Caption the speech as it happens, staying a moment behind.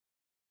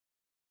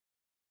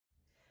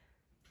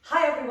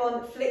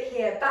everyone, Flick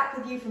here, back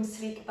with you from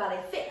Sleek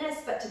Ballet Fitness,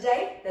 but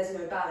today there's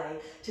no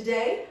ballet.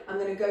 Today I'm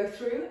going to go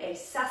through a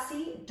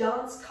sassy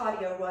dance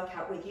cardio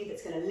workout with you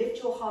that's going to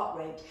lift your heart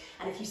rate,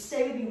 and if you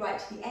stay with me right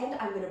to the end,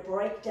 I'm going to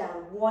break down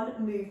one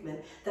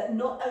movement that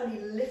not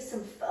only lifts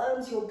and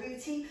firms your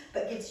booty,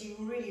 but gives you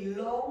really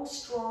long,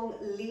 strong,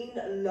 lean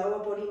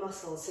lower body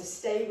muscles, so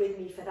stay with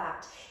me for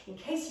that. In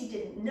case you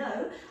didn't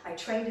know, I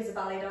trained as a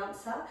ballet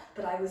dancer,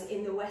 but I was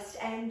in the West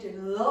End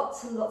doing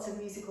lots and lots of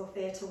musical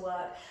theatre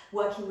work,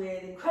 working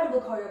with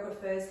incredible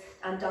choreographers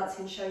and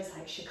dancing in shows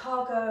like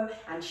Chicago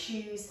and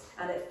Shoes,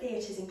 and at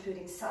theatres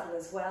including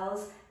Sadler's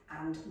Wells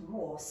and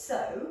more.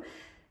 So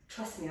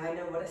trust me, I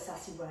know what a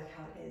sassy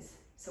workout is.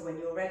 So when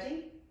you're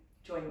ready,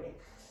 join me.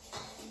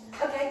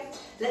 Okay,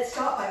 let's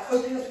start by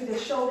opening up through the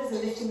shoulders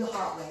and lifting the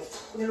heart rate.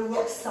 We're going to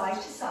rock side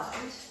to side,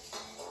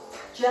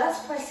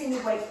 just pressing the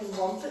weight from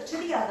one foot to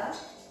the other.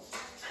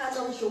 Hand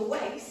onto your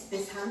waist,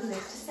 this hand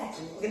lifts a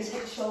second. We're going to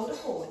take the shoulder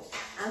forward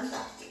and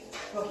back,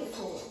 rock it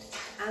forward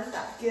and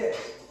back. Good.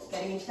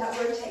 Getting into that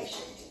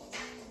rotation.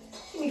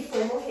 Give me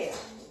 4 more here.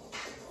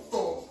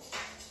 4,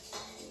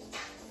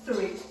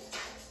 3,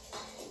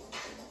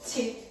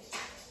 2.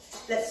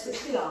 Let's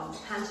switch the arm.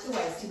 Hand to the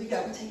waist. Here we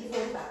go. We take it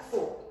forward back.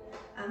 4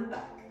 and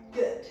back.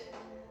 Good.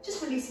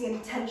 Just releasing any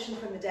tension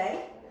from the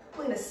day.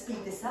 We're going to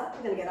speed this up.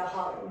 We're going to get our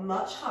heart rate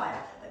much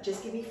higher. But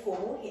just give me 4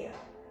 more here.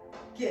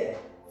 Good.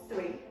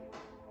 3,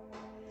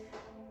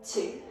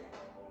 2,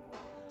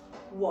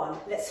 1.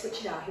 Let's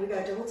switch it out. Here we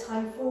go. Double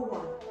time for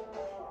 1,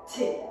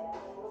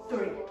 2,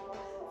 3,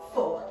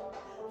 4,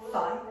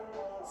 5,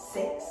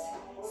 6,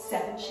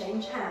 7.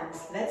 Change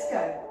hands. Let's go.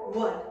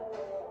 1,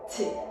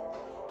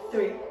 2,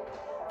 3,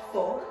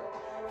 4,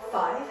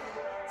 5,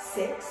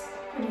 6.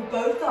 We do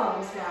both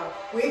arms now.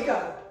 We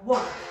go.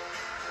 1.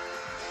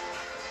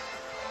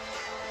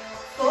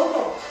 4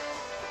 more.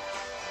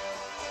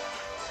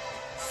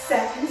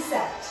 Second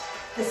set.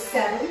 For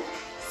 7,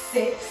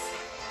 6,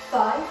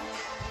 5,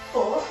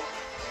 4,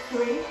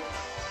 3,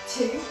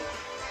 2,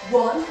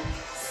 1.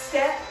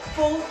 Step,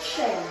 full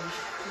change.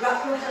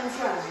 Wrap your hands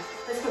round.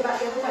 Let's go back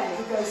the other way.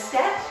 We go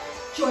step,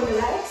 join the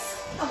legs,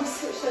 and we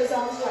switch those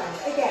arms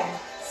around. Again,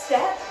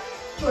 step,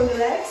 join the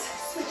legs,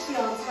 switch the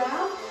arms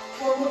around.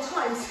 One more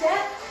time,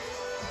 step,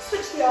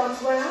 switch the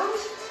arms around.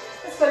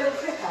 Let's go a little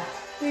quicker.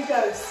 We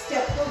go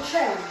step, full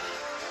change.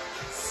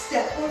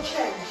 Step, full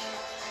change.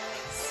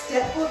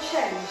 Step, full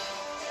change.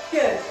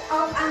 Good.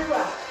 Up and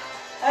wrap.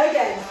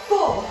 Again,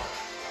 4.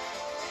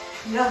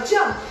 Now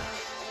jump.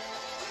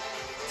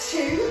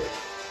 2.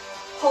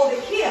 Hold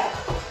it here.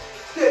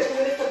 Good. We're going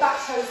to lift the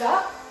back toes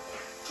up.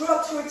 Draw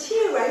up to a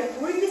T-ray.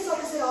 Bring this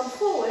opposite arm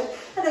forward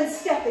and then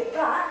step it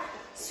back.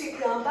 Sweep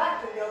the arm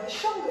back and go the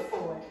shoulder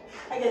forward.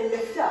 Again,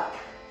 lift up.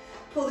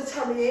 Pull the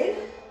tummy in.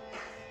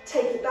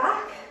 Take it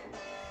back.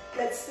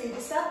 Let's speed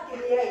this up. Give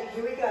me 8.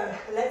 Here we go.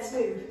 Let's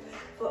move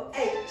for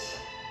 8,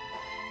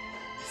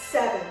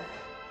 7.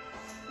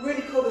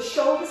 Really pull the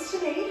shoulders to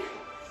knee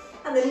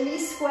and the knee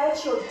square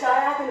to your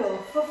diagonal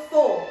for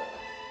 4.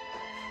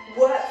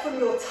 Work from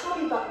your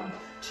tummy button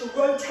to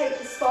rotate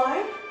the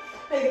spine.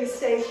 Now you're going to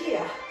stay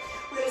here.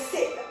 We're going to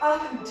sit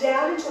up and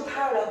down into a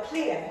parallel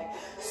plie.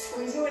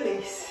 Squeeze and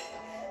release.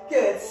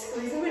 Good.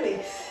 Squeeze and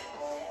release.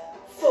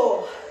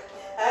 4.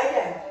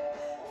 Again.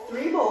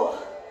 3 more.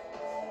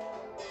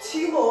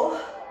 2 more.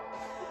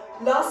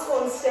 Last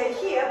one. Stay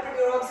here. Bring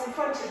your arms in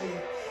front of you.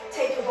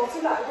 Take your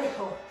bottom back.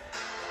 Ripple.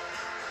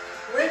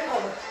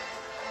 Ripple.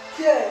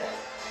 Good.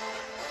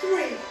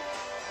 3,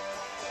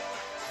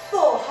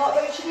 4. Heart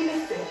rate should be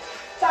lifted.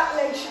 Back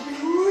leg should be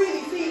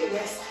really feeling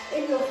this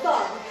in your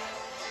thumb.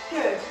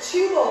 Good.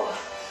 2 more.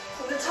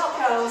 From the top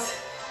girls.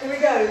 Here we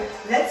go.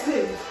 Let's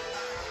move.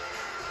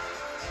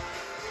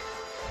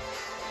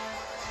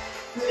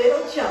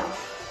 Little jump.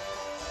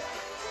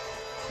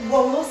 1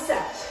 more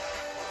set.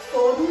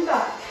 Forward and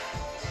back.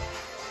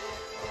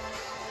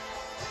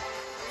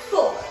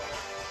 4,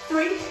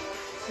 3.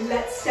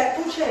 Let's step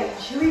or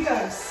change. Here we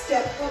go.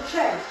 Step or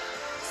change.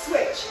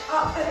 Switch.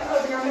 Up and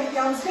over. Now make the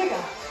arms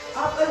bigger.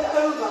 Up and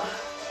over.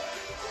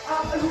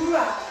 Up and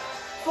wrap.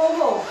 4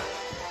 more.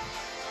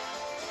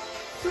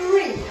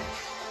 3,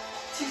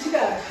 2 to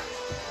go.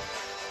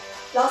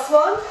 Last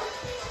one.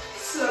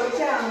 Slow it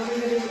down. We're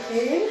moving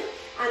in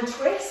and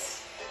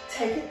twist.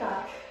 Take it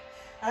back.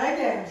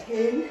 Again.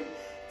 In,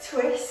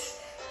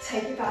 twist,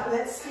 take it back.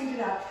 Let's speed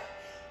it up.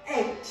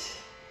 8,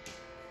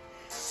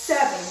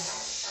 7,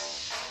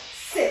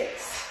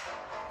 6,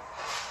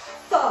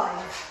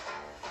 5,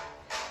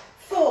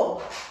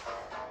 4,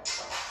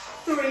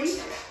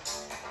 3,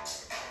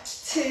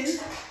 2.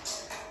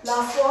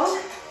 Last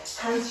one.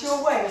 Hands to your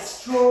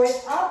waist. Draw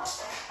it up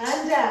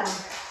and down.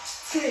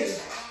 2,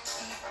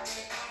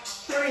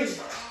 3,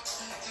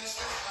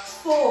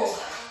 4.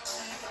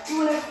 You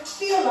want to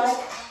feel like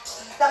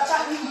that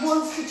back knee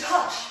wants to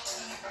touch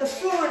the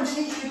floor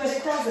underneath you, but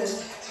it doesn't.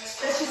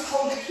 Let's just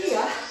hold it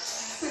here.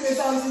 Bring those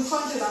arms in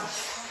front of us.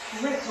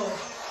 Ripple.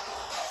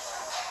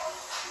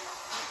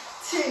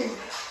 2,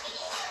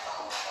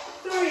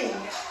 3,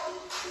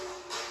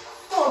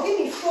 4. Give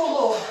me 4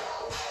 more.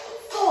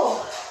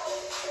 4.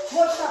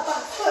 Watch that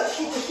back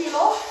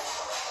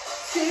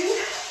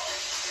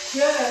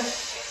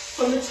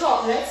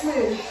top, let's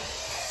move.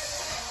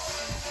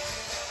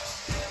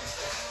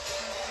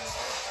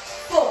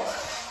 4,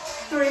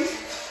 3,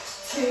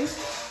 2,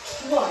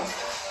 1.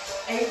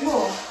 8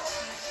 more.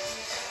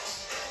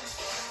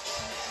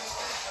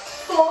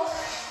 4,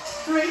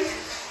 3,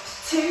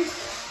 2,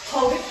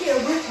 hold it here,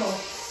 ripple.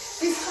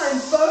 This time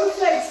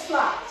both legs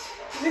flat.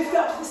 Lift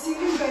up to the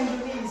ceiling, bend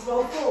your knees,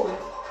 roll forward.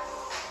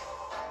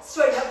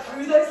 Straight up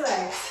through those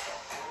legs.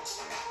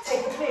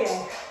 Take a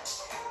plie.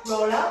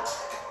 Roll up.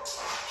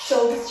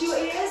 Shoulders to your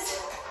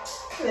ears.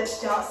 Let's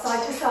start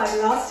side to side.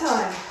 Last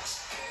time.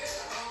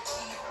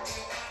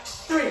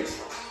 3,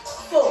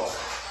 4,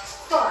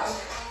 5,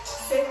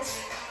 6,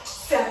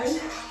 7,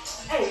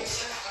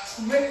 8.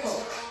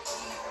 Ripple.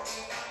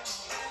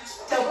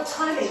 Double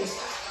timing.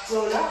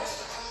 Roll up.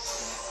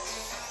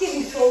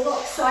 Giving full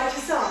rock side to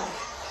side.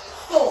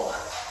 4,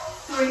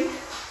 3,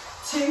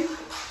 2,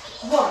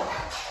 1.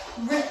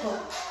 Ripple.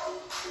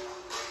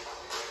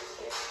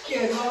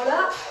 Good. Roll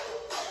up.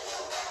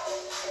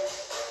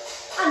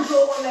 And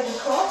draw one leg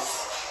across.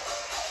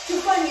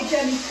 You'll find your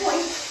German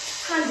point.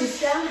 Hand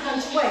is down,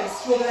 hand to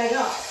waist. Draw the leg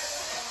up.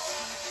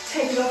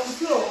 Take it off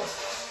the floor.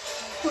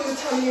 Pull the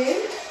tummy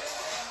in.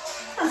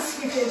 And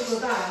sweep it into a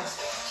bag.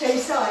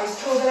 Change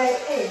sides. Draw the leg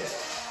in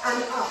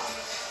and up.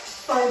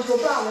 Find your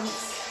balance.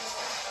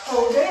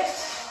 Hold it.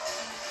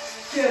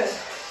 Good.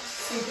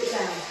 Sweep it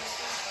down.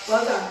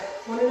 Well done.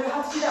 Want to know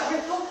how to do that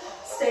ripple?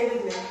 Stay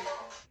with me.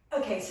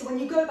 Okay, so when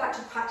you go back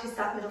to practice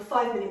that little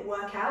 5-minute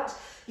workout,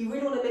 you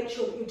really want to make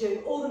sure that you're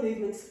doing all the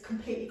movements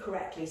completely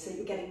correctly so that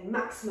you're getting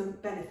maximum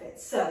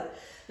benefits. So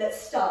let's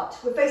start.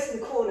 We're facing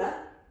the corner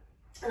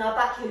and our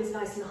back heel is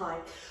nice and high.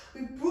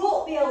 We've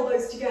brought the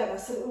elbows together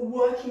so that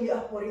we're working the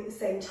upper body at the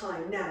same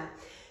time. Now,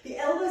 the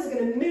elbows are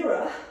going to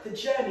mirror the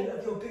journey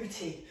of your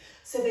booty.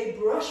 So they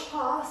brush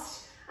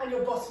past and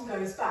your bottom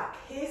goes back.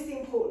 Here's the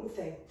important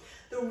thing.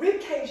 The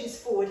rib cage is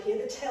forward here,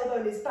 the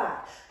tailbone is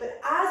back. But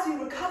as we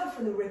recover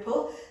from the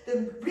ripple,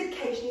 the rib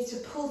cage needs to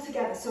pull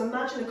together. So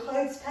imagine a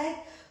clothes peg,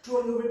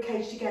 drawing your rib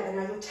cage together.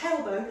 Now your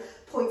tailbone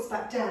points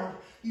back down.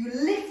 You're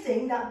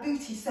lifting that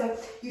booty, so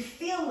you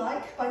feel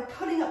like by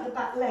putting up the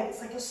back leg,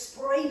 it's like you're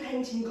spray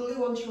painting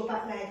glue onto your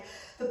back leg.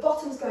 The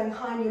bottom's going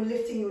high and you're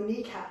lifting your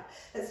kneecap.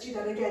 Let's do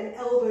that again,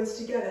 elbows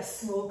together,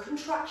 small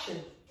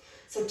contraction.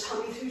 So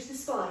tummy through to the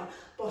spine,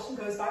 bottom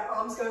goes back,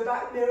 arms go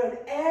back, mirror, and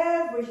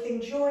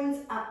everything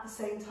joins at the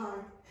same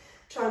time.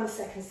 Try on the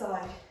second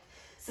side.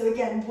 So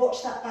again,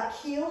 watch that back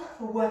heel,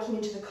 we're working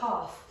into the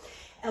calf.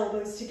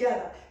 Elbows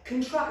together,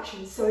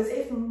 contraction, so as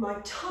if my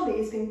tummy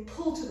is being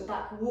pulled to the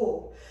back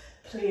wall.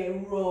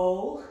 Plie,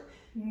 roll,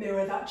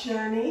 mirror that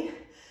journey.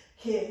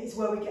 Here is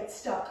where we get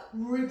stuck.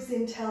 Ribs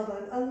in,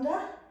 tailbone under,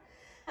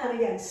 and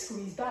again,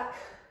 squeeze back.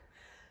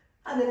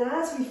 And then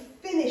as we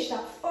finish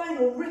that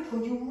final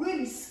ripple, you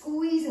really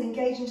squeeze and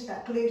engage into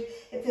that glute.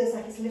 It feels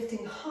like it's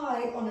lifting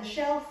high on a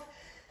shelf.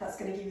 That's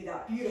going to give you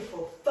that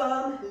beautiful,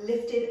 firm,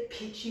 lifted,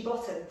 peachy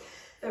bottom.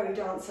 Very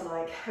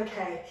dancer-like.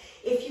 Okay,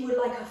 if you would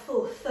like a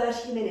full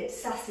 30-minute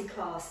sassy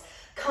class,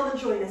 come and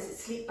join us at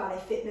Sleek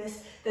Ballet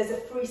Fitness. There's a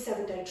free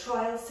 7-day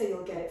trial, so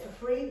you'll get it for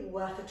free,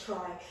 worth a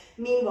try.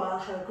 Meanwhile,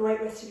 have a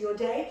great rest of your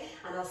day,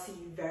 and I'll see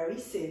you very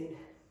soon.